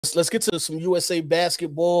let's get to some USA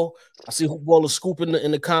basketball. I see Hoopball is scooping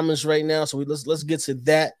in the comments right now, so let's get to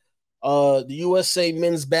that. The USA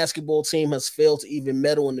men's basketball team has failed to even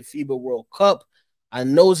medal in the FIBA World Cup. I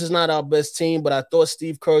know this is not our best team, but I thought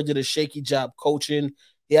Steve Kerr did a shaky job coaching.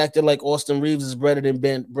 He acted like Austin Reeves is better than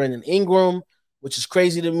Brandon Ingram, which is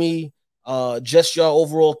crazy to me. Just your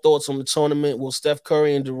overall thoughts on the tournament. Will Steph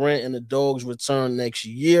Curry and Durant and the Dogs return next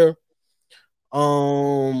year?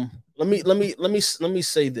 Let me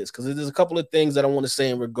say this because there's a couple of things that I want to say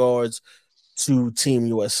in regards to Team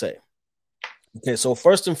USA. Okay, so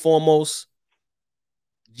first and foremost,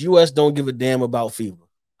 US don't give a damn about FIBA.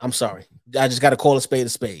 I'm sorry, I just got to call a spade a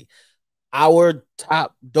spade. Our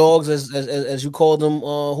top dogs, as you call them,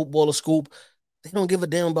 Hoopball or Scoop, they don't give a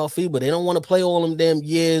damn about FIBA. They don't want to play all them damn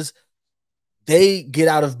years. They get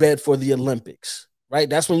out of bed for the Olympics, right?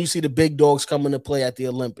 That's when you see the big dogs coming to play at the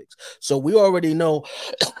Olympics. So we already know,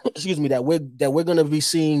 excuse me, that we're going to be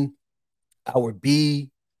seeing our B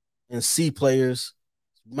and C players.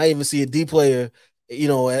 You might even see a D player,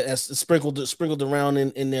 as sprinkled around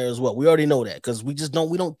in there as well. We already know that because we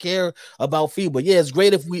don't care about FIBA. Yeah, it's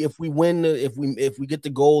great if we win if we get the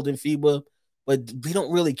gold in FIBA, but we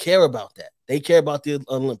don't really care about that. They care about the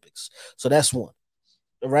Olympics. So that's one.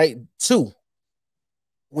 All right. Two,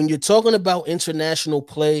 when you're talking about international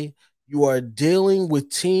play, you are dealing with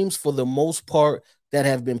teams for the most part that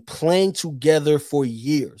have been playing together for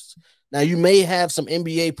years. Now, you may have some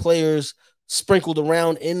NBA players sprinkled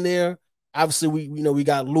around in there. Obviously, we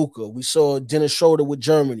got Luca. We saw Dennis Schroeder with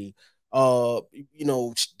Germany. Half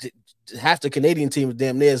the Canadian team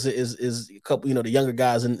damn near is a couple, the younger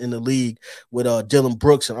guys in the league with Dylan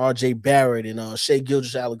Brooks and RJ Barrett and Shea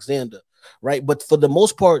Gilgeous Alexander, right? But for the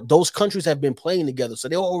most part, those countries have been playing together, so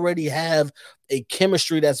they already have a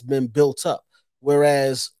chemistry that's been built up.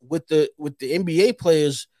 Whereas with the NBA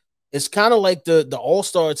players, it's kind of like the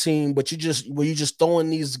all-star team, but you're just throwing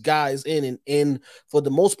these guys in, and for the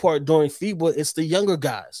most part during FIBA, it's the younger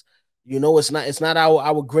guys. It's not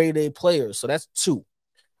our grade A players. So that's two.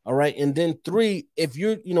 All right. And then three, if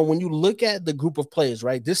when you look at the group of players,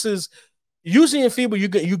 right, this is usually in FIBA,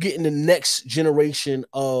 you get in the next generation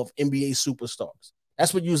of NBA superstars.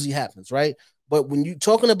 That's what usually happens, right? But when you're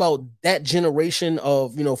talking about that generation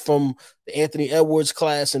of, from the Anthony Edwards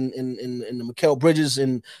class and the Mikal Bridges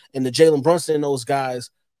and the Jalen Brunson and those guys,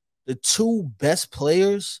 the two best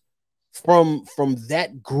players from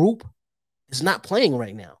that group is not playing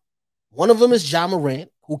right now. One of them is Ja Morant,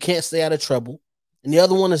 who can't stay out of trouble, and the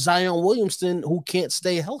other one is Zion Williamson, who can't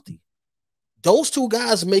stay healthy. Those two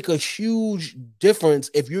guys make a huge difference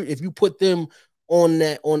if you put them on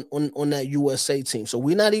that USA team. So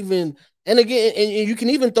we're not even, and again, and you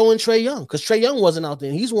can even throw in Trae Young because Trae Young wasn't out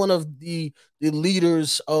there. And he's one of the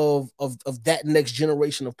leaders of that next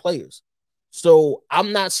generation of players. So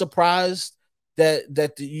I'm not surprised that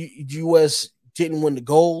the US didn't win the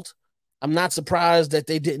gold. I'm not surprised that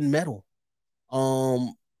they didn't medal.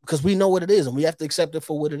 Because we know what it is and we have to accept it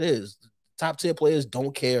for what it is. Top tier players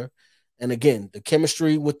don't care. And again, the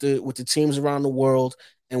chemistry with the teams around the world,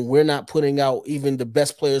 and we're not putting out even the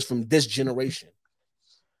best players from this generation.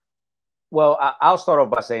 Well, I'll start off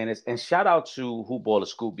by saying this, and shout out to Hoopball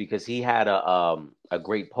Scoop because he had a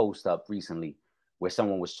great post up recently where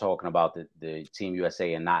someone was talking about the Team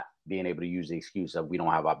USA and not being able to use the excuse of we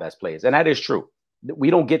don't have our best players, and that is true. We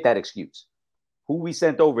don't get that excuse. Who we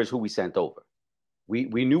sent over is who we sent over.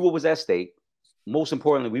 We knew what was at stake. Most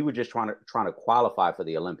importantly, we were just trying to qualify for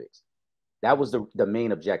the Olympics. That was the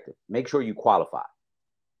main objective. Make sure you qualify.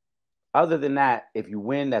 Other than that, if you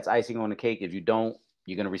win, that's icing on the cake. If you don't,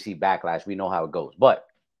 you're going to receive backlash. We know how it goes. But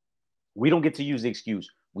we don't get to use the excuse.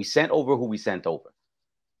 We sent over who we sent over.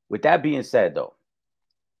 With that being said, though,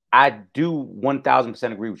 I do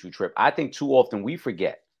 1,000% agree with you, Trip. I think too often we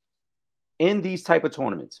forget in these type of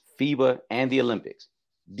tournaments, FIBA and the Olympics,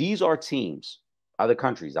 these are teams, other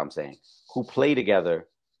countries, I'm saying, who play together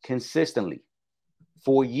consistently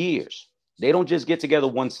for years. They don't just get together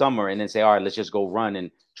one summer and then say, all right, let's just go run and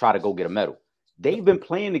try to go get a medal. They've been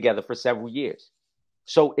playing together for several years.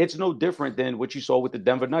 So it's no different than what you saw with the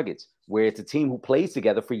Denver Nuggets, where it's a team who plays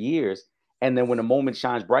together for years. And then when the moment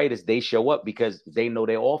shines brightest, they show up because they know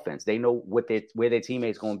their offense. They know where their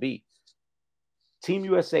teammates going to be. Team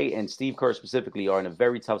USA and Steve Kerr specifically are in a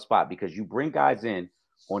very tough spot because you bring guys in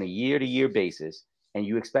on a year-to-year basis and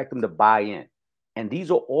you expect them to buy in. And these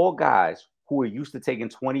are all guys who are used to taking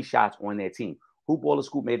 20 shots on their team. Hoopball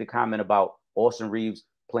Scoop made a comment about Austin Reeves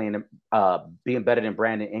playing, being better than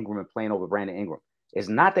Brandon Ingram and playing over Brandon Ingram. It's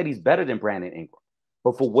not that he's better than Brandon Ingram,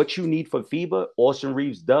 but for what you need for FIBA, Austin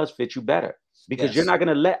Reeves does fit you better because you're not going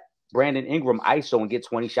to let Brandon Ingram ISO and get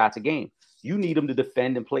 20 shots a game. You need him to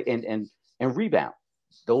defend and play and rebound.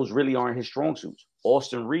 Those really aren't his strong suits.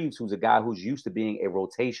 Austin Reeves, who's a guy who's used to being a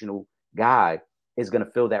rotational guy, is going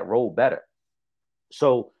to fill that role better.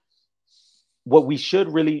 So what we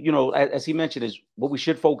should really, as he mentioned, is what we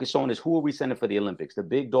should focus on is who are we sending for the Olympics? The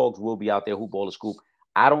big dogs will be out there who ball the scoop.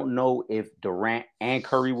 I don't know if Durant and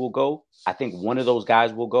Curry will go. I think one of those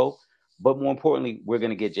guys will go. But more importantly, we're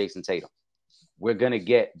going to get Jason Tatum. We're going to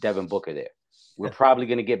get Devin Booker there. We're probably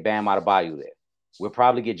going to get Bam Adebayo there. We'll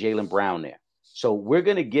probably get Jaylen Brown there. So we're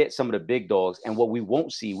going to get some of the big dogs. And what we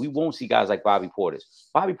won't see guys like Bobby Portis.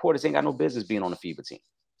 Bobby Portis ain't got no business being on the FIBA team.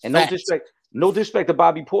 And no disrespect to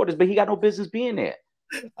Bobby Portis, but he got no business being there.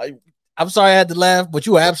 I'm sorry I had to laugh, but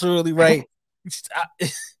you were absolutely right.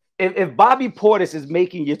 If Bobby Portis is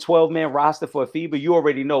making your 12-man roster for a FIBA, you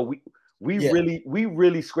already know we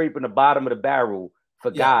really scraping the bottom of the barrel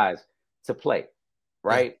for guys to play,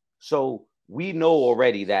 right? So we know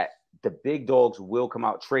already that the big dogs will come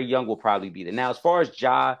out. Trae Young will probably be there. Now, as far as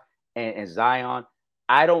Ja and Zion,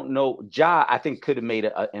 I don't know. Ja, I think, could have made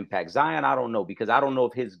an impact. Zion, I don't know, because I don't know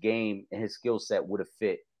if his game and his skill set would have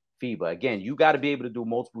fit FIBA. Again, you got to be able to do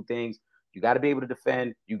multiple things. You got to be able to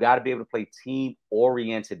defend. You got to be able to play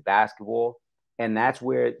team-oriented basketball. And that's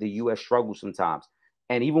where the U.S. struggles sometimes.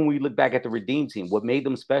 And even when we look back at the Redeem team, what made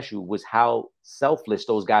them special was how selfless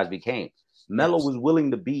those guys became. Melo was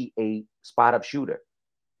willing to be a spot-up shooter.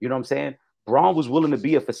 You know what I'm saying? Braun was willing to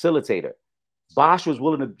be a facilitator. Bosh was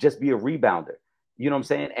willing to just be a rebounder. You know what I'm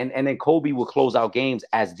saying? And then Kobe will close out games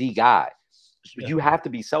as the guy. You have to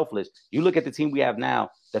be selfless. You look at the team we have now,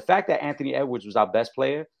 the fact that Anthony Edwards was our best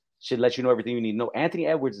player should let you know everything you need to know. Anthony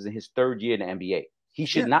Edwards is in his third year in the NBA. He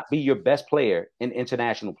should not be your best player in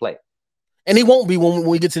international play. And he won't be when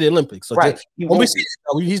we get to the Olympics. So right.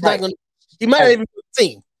 He's not going to – he might not even be the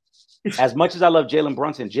team. As much as I love Jalen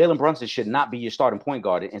Brunson should not be your starting point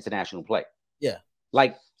guard in international play. Yeah.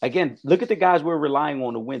 Like, again, look at the guys we're relying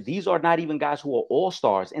on to win. These are not even guys who are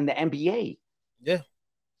all-stars in the NBA. Yeah.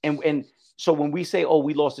 And so when we say, oh,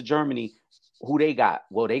 we lost to Germany, who they got?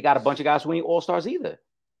 Well, they got a bunch of guys who ain't all-stars either.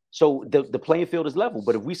 So the playing field is level.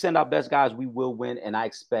 But if we send our best guys, we will win, and I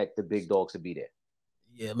expect the big dogs to be there.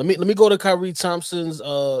 Yeah, let me go to Kyrie Thompson's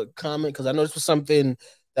comment, because I know this was something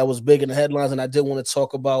that was big in the headlines, and I did want to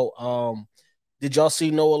talk about. Did y'all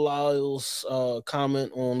see Noah Lyles'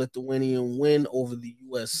 comment on Lithuanian win over the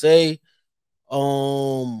USA?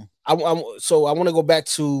 So I want to go back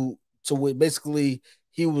to what basically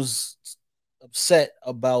he was upset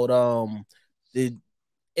about the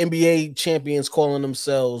NBA champions calling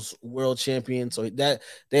themselves world champions. So that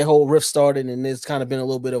their whole rift started, and it's kind of been a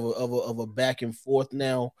little bit of a back and forth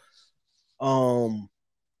now.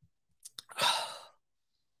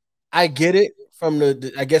 I get it from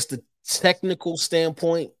the technical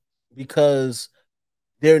standpoint, because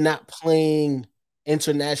they're not playing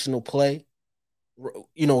international play,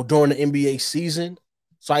 during the NBA season.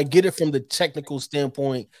 So I get it from the technical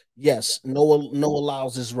standpoint. Yes, Noah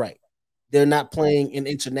Lyles is right. They're not playing in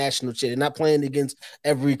international shit. They're not playing against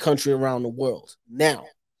every country around the world. Now,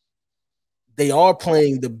 they are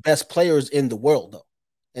playing the best players in the world, though.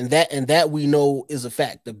 And that we know is a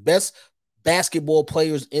fact. The best basketball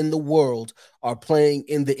players in the world are playing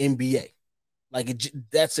in the NBA.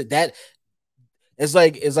 That's it. That it's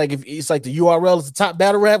like the URL is the top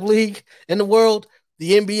battle rap league in the world.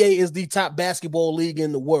 The NBA is the top basketball league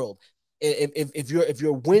in the world. If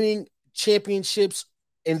you're winning championships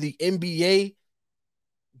in the NBA,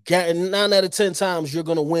 9 out of 10 times you're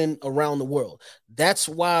going to win around the world. That's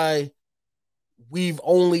why we've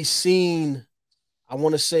only seen, I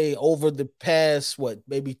want to say, over the past,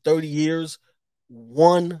 maybe 30 years,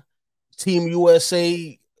 one Team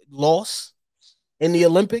USA loss in the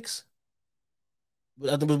Olympics.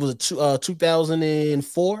 I think it was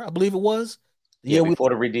 2004, I believe it was. Before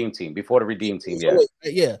the Redeem team.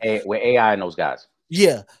 Yeah. With AI and those guys.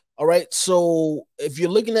 Yeah. All right. So if you're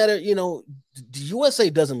looking at it, the USA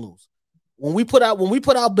doesn't lose. When we put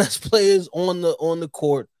our best players on the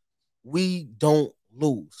court, we don't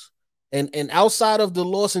lose. And outside of the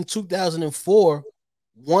loss in 2004,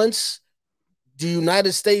 once the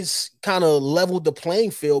United States kind of leveled the playing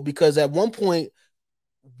field, because at one point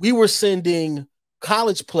we were sending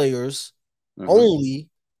college players only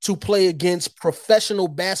to play against professional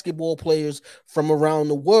basketball players from around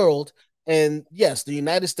the world. And yes, the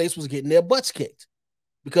United States was getting their butts kicked,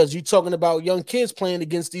 because you're talking about young kids playing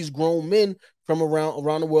against these grown men from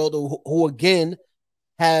around the world who again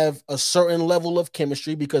have a certain level of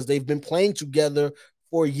chemistry because they've been playing together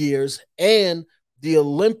for years. And the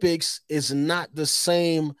Olympics is not the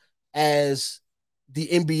same as the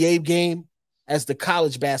NBA game as the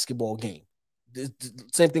college basketball game.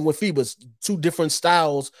 Same thing with FIBA. It's two different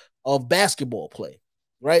styles of basketball play,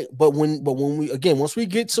 right? But when we again once we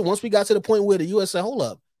got to the point where the US said, hold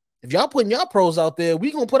up, if y'all putting y'all pros out there,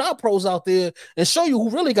 we gonna put our pros out there and show you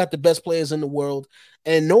who really got the best players in the world.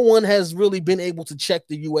 And no one has really been able to check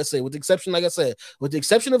the USA, with the exception, like I said, with the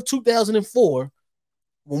exception of 2004.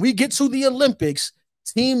 When we get to the Olympics,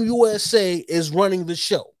 Team USA is running the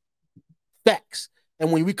show. Facts.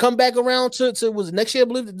 And when we come back around to was it next year? I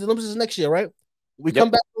believe the Olympics is next year, right? We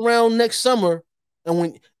come back around next summer, and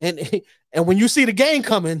when you see the game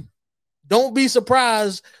coming, don't be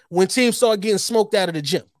surprised when teams start getting smoked out of the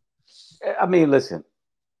gym. I mean, listen,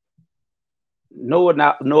 no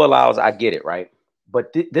allows, I get it, right?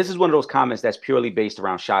 But this is one of those comments that's purely based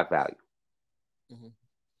around shock value. Mm-hmm.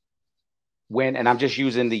 And I'm just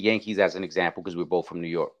using the Yankees as an example because we're both from New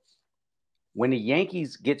York. When the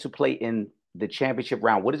Yankees get to play in the championship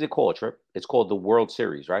round, what is it called, Trip? It's called the World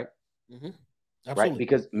Series, right? Mm-hmm. Right?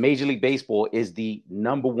 Because Major League Baseball is the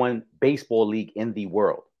 #1 baseball league in the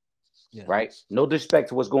world, right? No disrespect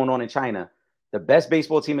to what's going on in China. The best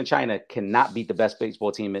baseball team in China cannot beat the best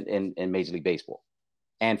baseball team in Major League Baseball.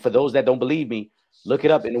 And for those that don't believe me, look it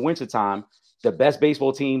up in the wintertime. The best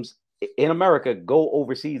baseball teams in America go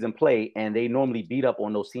overseas and play, and they normally beat up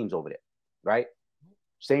on those teams over there, right?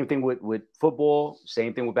 Same thing with football,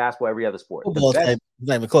 same thing with basketball, every other sport. Football's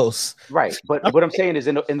not even close. Right. But what I'm saying is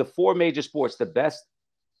in the four major sports, the best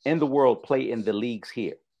in the world play in the leagues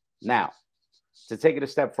here. Now, to take it a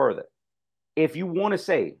step further, if you want to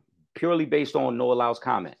say, purely based on Noah Lau's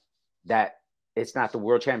comment, that it's not the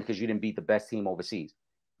world champion because you didn't beat the best team overseas.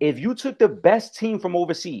 If you took the best team from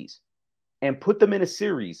overseas and put them in a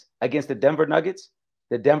series against the Denver Nuggets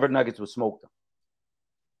would smoke them.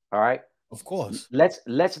 All right? Of course.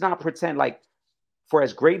 Let's not pretend like, for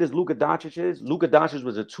as great as Luka Doncic is, Luka Doncic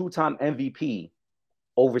was a 2-time MVP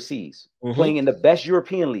overseas, playing in the best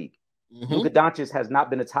European league. Luka Doncic has not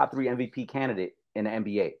been a top 3 MVP candidate in the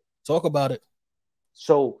NBA. Talk about it.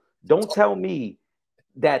 So don't tell me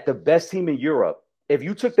that the best team in Europe, if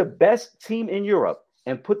you took the best team in Europe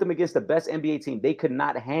and put them against the best NBA team, they could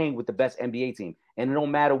not hang with the best NBA team. And it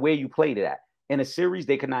don't matter where you played it at. In a series,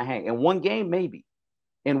 they could not hang. In one game, maybe.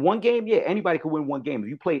 In one game, yeah, anybody could win one game. If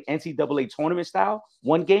you played NCAA tournament style,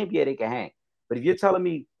 one game, yeah, they can hang. But if you're telling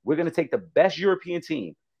me we're going to take the best European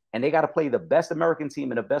team and they got to play the best American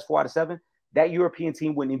team and the best 4 out of 7, that European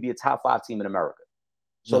team wouldn't even be a top 5 team in America.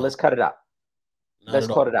 So let's cut it out. Let's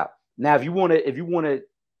cut it out. Now, if you want to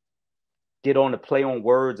get on the play on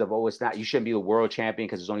words of, oh, it's not, you shouldn't be the world champion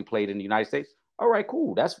because it's only played in the United States. All right,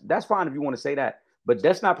 cool. That's fine if you want to say that. But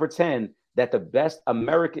let's not pretend that the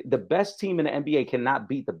best team in the NBA cannot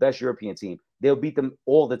beat the best European team. They'll beat them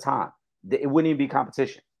all the time. It wouldn't even be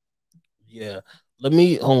competition. Yeah. Let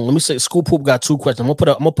me say School Poop got 2 questions. I'm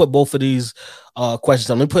gonna put both of these questions.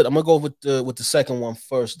 I'm gonna go with the second one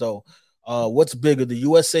first though. What's bigger, the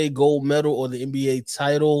USA gold medal or the NBA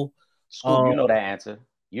title? School, you know that answer.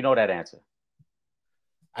 You know that answer.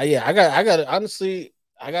 I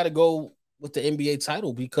gotta go with the NBA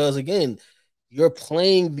title because again, you're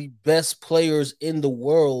playing the best players in the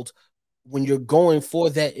world when you're going for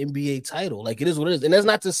that NBA title. Like, it is what it is. And that's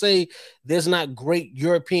not to say there's not great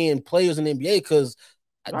European players in the NBA, because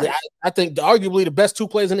I think arguably the best 2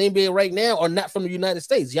 players in the NBA right now are not from the United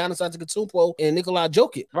States, Giannis Antetokounmpo and Nikola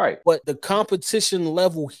Jokic. Right. But the competition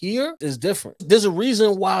level here is different. There's a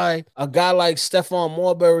reason why a guy like Stephon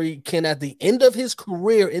Marbury can, at the end of his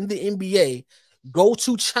career in the NBA, go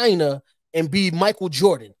to China and be Michael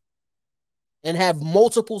Jordan and have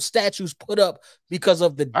multiple statues put up because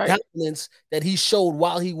of the dominance that he showed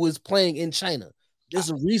while he was playing in China.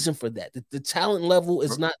 There's a reason for that. The talent level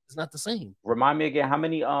is not the same. Remind me again, how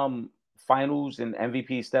many finals and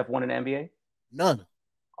MVP Steph won in the NBA? None.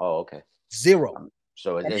 Oh, okay. 0.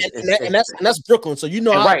 And that's Brooklyn. So you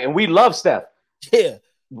know, right? And we love Steph. Yeah,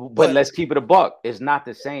 but let's keep it a buck. It's not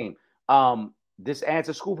the same. This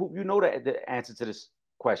answer, Scoop Hoop, you know the answer to this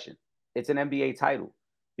question. It's an NBA title.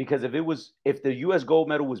 Because if the U.S. gold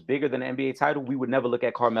medal was bigger than the NBA title, we would never look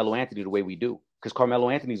at Carmelo Anthony the way we do. Because Carmelo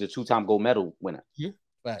Anthony's a 2-time gold medal winner. Yeah,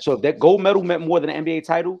 right. So if that gold medal meant more than an NBA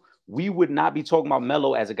title, we would not be talking about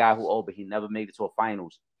Melo as a guy who, but he never made it to a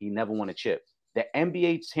finals. He never won a chip. The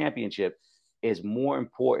NBA championship is more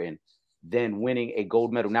important than winning a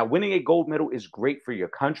gold medal. Now, winning a gold medal is great for your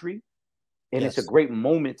country, and it's a great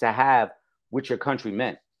moment to have with your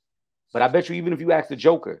countrymen. But I bet you, even if you ask the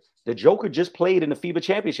Joker just played in the FIBA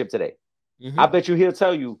championship today. Mm-hmm. I bet you he'll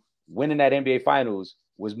tell you winning that NBA finals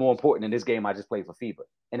was more important than this game I just played for FIBA.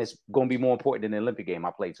 And it's going to be more important than the Olympic game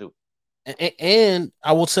I played too. And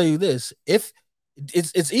I will tell you this, if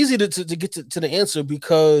it's easy to get to the answer,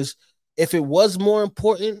 because if it was more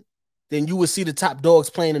important, then you would see the top dogs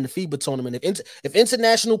playing in the FIBA tournament. If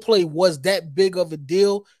international play was that big of a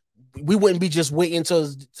deal, we wouldn't be just waiting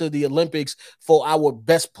to the Olympics for our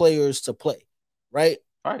best players to play, right?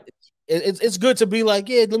 Right. It's good to be like,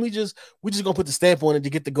 yeah, we just gonna put the stamp on it to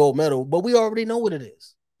get the gold medal, but we already know what it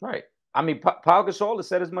is. Right. I mean, Pau Gasol has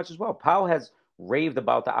said as much as well. Pau has raved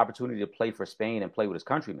about the opportunity to play for Spain and play with his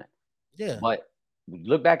countrymen. Yeah. But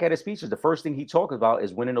look back at his speeches. The first thing he talks about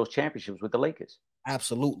is winning those championships with the Lakers.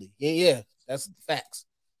 Absolutely. Yeah. That's facts.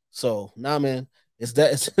 So, nah, man, it's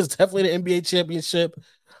definitely the NBA championship.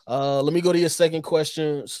 Let me go to your second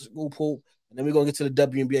question, Scoop Hoop, and then we're gonna get to the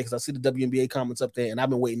WNBA because I see the WNBA comments up there, and I've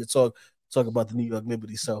been waiting to talk about the New York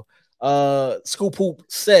Liberty. So, Scoop Hoop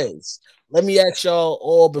says, let me ask y'all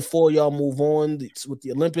all before y'all move on with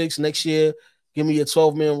the Olympics next year. Give me your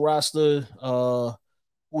 12-man roster. Who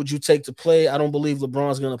would you take to play? I don't believe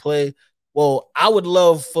LeBron's going to play. Well, I would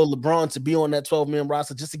love for LeBron to be on that 12-man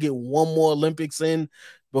roster just to get one more Olympics in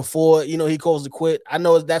before, he calls it quit. I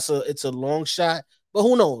know it's a long shot, but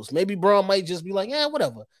who knows? Maybe Bron might just be like, yeah,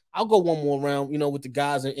 whatever. I'll go one more round, with the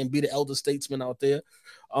guys and be the elder statesman out there.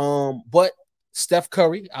 But Steph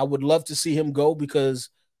Curry, I would love to see him go because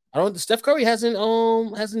Steph Curry hasn't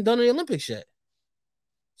done the Olympics yet.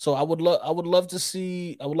 So I would love to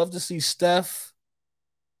see Steph.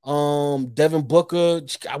 Devin Booker.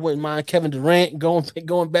 I wouldn't mind Kevin Durant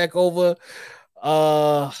going back over.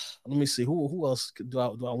 Let me see who else do I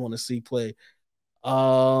want to see play.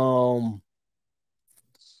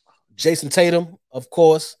 Jason Tatum, of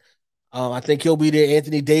course. I think he'll be there.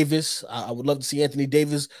 Anthony Davis. I would love to see Anthony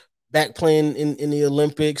Davis back playing in the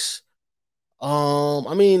Olympics.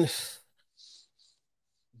 I mean,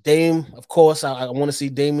 Dame, of course. I want to see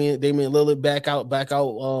Damian Lillard back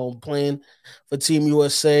out playing for Team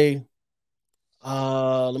USA.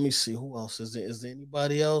 Let me see who else is there. Is there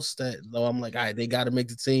anybody else that though I'm like, all right, they got to make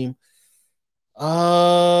the team?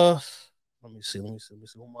 Let me see. Who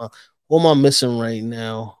am I missing right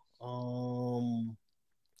now? Who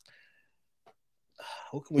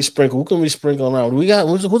can we sprinkle around? We got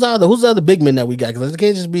who's the other big men that we got? Because it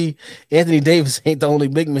can't just be Anthony Davis. Ain't the only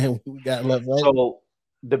big man we got left, right? So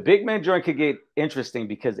the big man joint could get interesting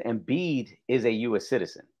because Embiid is a U.S.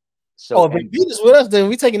 citizen. So if Embiid is with us, then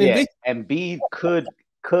we taking Embiid. Embiid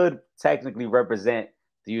could technically represent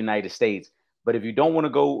the United States, but if you don't want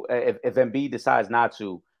to go, if Embiid decides not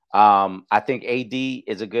to, I think AD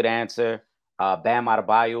is a good answer. Bam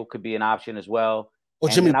Adebayo could be an option as well. Or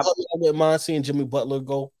Jimmy Butler, I wouldn't mind seeing Jimmy Butler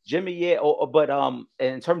go. Jimmy, yeah, but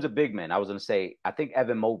in terms of big men, I was gonna say I think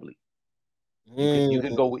Evan Mobley. You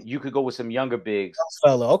could go with some younger bigs.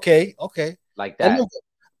 Fella, okay, like that.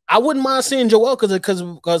 I wouldn't mind seeing Joel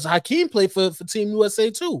because Hakeem played for Team USA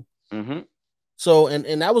too. Mm-hmm. So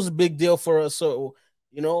and that was a big deal for us. So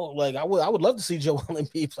like I would love to see Joel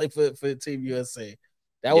Embiid play for Team USA.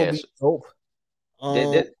 That would be dope.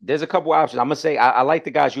 There's a couple options. I'm gonna say I like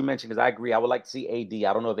the guys you mentioned because I agree. I would like to see AD.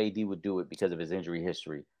 I don't know if AD would do it because of his injury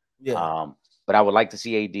history. Yeah. But I would like to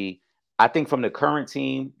see AD. I think from the current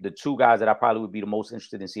team, the two guys that I probably would be the most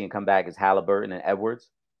interested in seeing come back is Halliburton and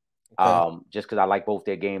Edwards. Okay. Just because I like both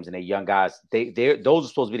their games and they're young guys. Those are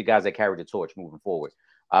supposed to be the guys that carry the torch moving forward.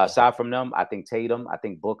 Aside from them, I think Tatum, I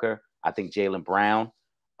think Booker, I think Jaylen Brown.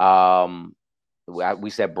 We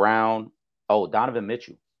said Brown. Oh, Donovan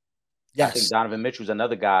Mitchell. Yes. I think Donovan Mitchell's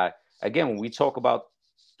another guy. Again, when we talk about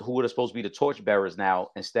who are supposed to be the torch bearers now,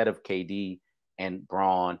 instead of KD and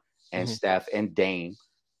Braun and Steph and Dame,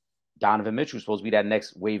 Donovan Mitchell is supposed to be that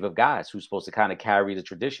next wave of guys who's supposed to kind of carry the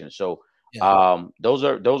tradition. So those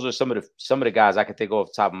are some of the guys I can think of off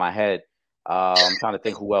the top of my head. I'm trying to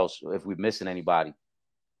think who else, if we're missing anybody.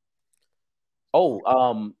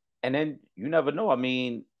 And then you never know. I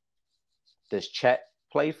mean, does Chet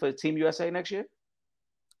play for Team USA next year?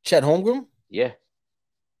 Chet Holmgren? Yeah.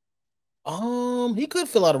 He could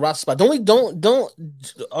fill out a roster spot. Don't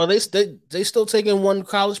are they still taking one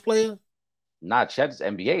college player? Nah, Chet's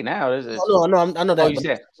NBA now. No, I know that. Oh, you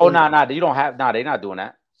said. Oh, nah. You don't have. Nah, they're not doing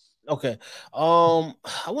that. Okay. I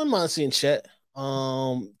wouldn't mind seeing Chet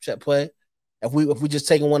play. If we just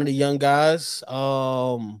taking one of the young guys,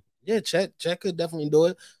 yeah, Chet could definitely do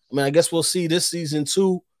it. I mean, I guess we'll see this season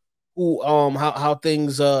too. Who how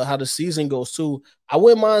the season goes too. I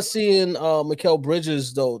wouldn't mind seeing Mikal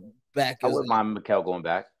Bridges though back. I wouldn't mind Mikal going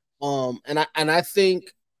back. And I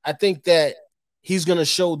think that he's gonna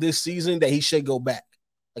show this season that he should go back.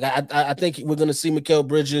 Like I think we're gonna see Mikal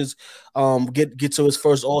Bridges get to his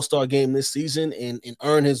first All-Star game this season and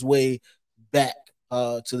earn his way back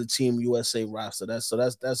to the Team USA roster. That's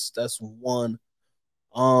one.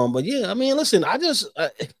 But yeah, I mean, listen,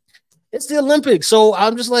 It's the Olympics. So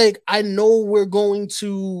I'm just like, I know we're going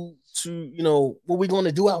to what we're going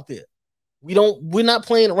to do out there. We're not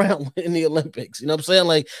playing around in the Olympics. You know what I'm saying?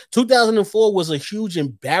 Like 2004 was a huge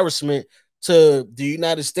embarrassment to the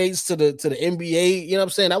United States, to the NBA. You know what I'm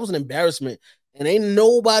saying? That was an embarrassment. And ain't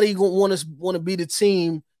nobody gonna want to be the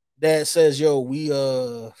team that says, yo, we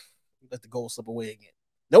let the goal slip away again.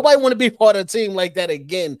 Nobody want to be part of a team like that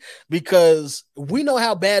again, because we know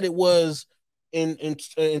how bad it was in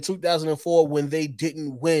 2004 when they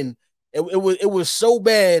didn't win. It was so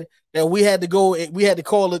bad that we had to call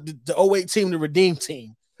it the 08 team, the redeem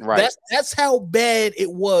team. Right. That's how bad it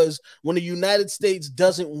was when the United States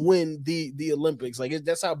doesn't win the Olympics. Like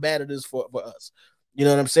that's how bad it is for us. You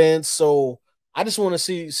know what I'm saying? So I just want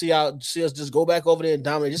to see us just go back over there and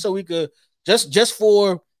dominate, just so we could just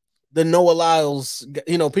for the Noah Lyles,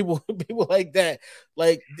 you know, people like that.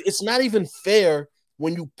 Like it's not even fair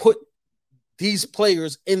when you put these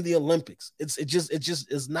players in the Olympics. It just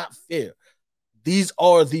is not fair. These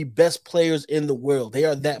are the best players in the world. They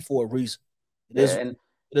are that for a reason. It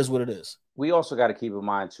is what it is. We also got to keep in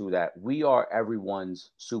mind too that we are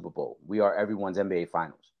everyone's Super Bowl. We are everyone's NBA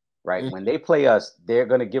Finals, right? Mm-hmm. When they play us, they're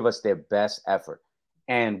going to give us their best effort.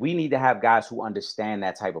 And we need to have guys who understand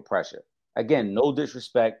that type of pressure. Again, no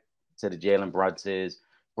disrespect to the Jalen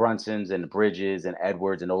Brunsons and the Bridges and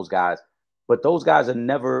Edwards and those guys, but those guys are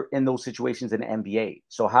never in those situations in the NBA.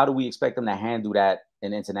 So how do we expect them to handle that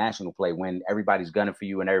in international play when everybody's gunning for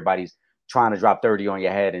you and everybody's trying to drop 30 on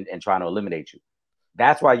your head and trying to eliminate you?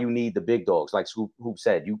 That's why you need the big dogs. Like Hoop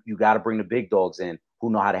said, you got to bring the big dogs in who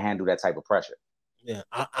know how to handle that type of pressure. Yeah,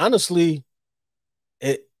 honestly,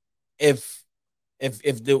 if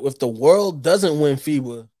the world doesn't win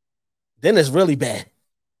FIBA, then it's really bad.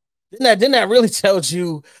 Then that really tells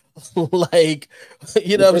you, like,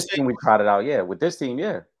 you know, this team we crowded out. Yeah, with this team,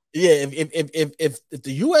 yeah. Yeah, if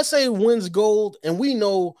the USA wins gold, and we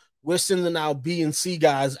know we're sending our B and C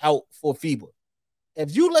guys out for FIBA.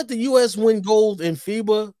 If you let the US win gold in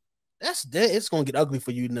FIBA, it's gonna get ugly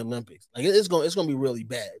for you in the Olympics. Like it's gonna be really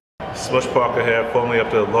bad. Smush Parker here, formerly of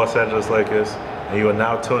the Los Angeles Lakers, and you are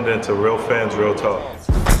now tuned in to Real Fans, Real Talk.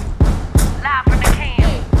 Live from the can.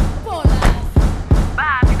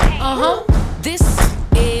 This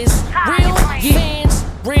is Real Fans,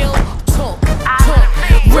 Real Talk.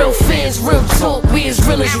 Real Fans, Real Talk. We as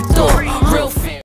real as you thought.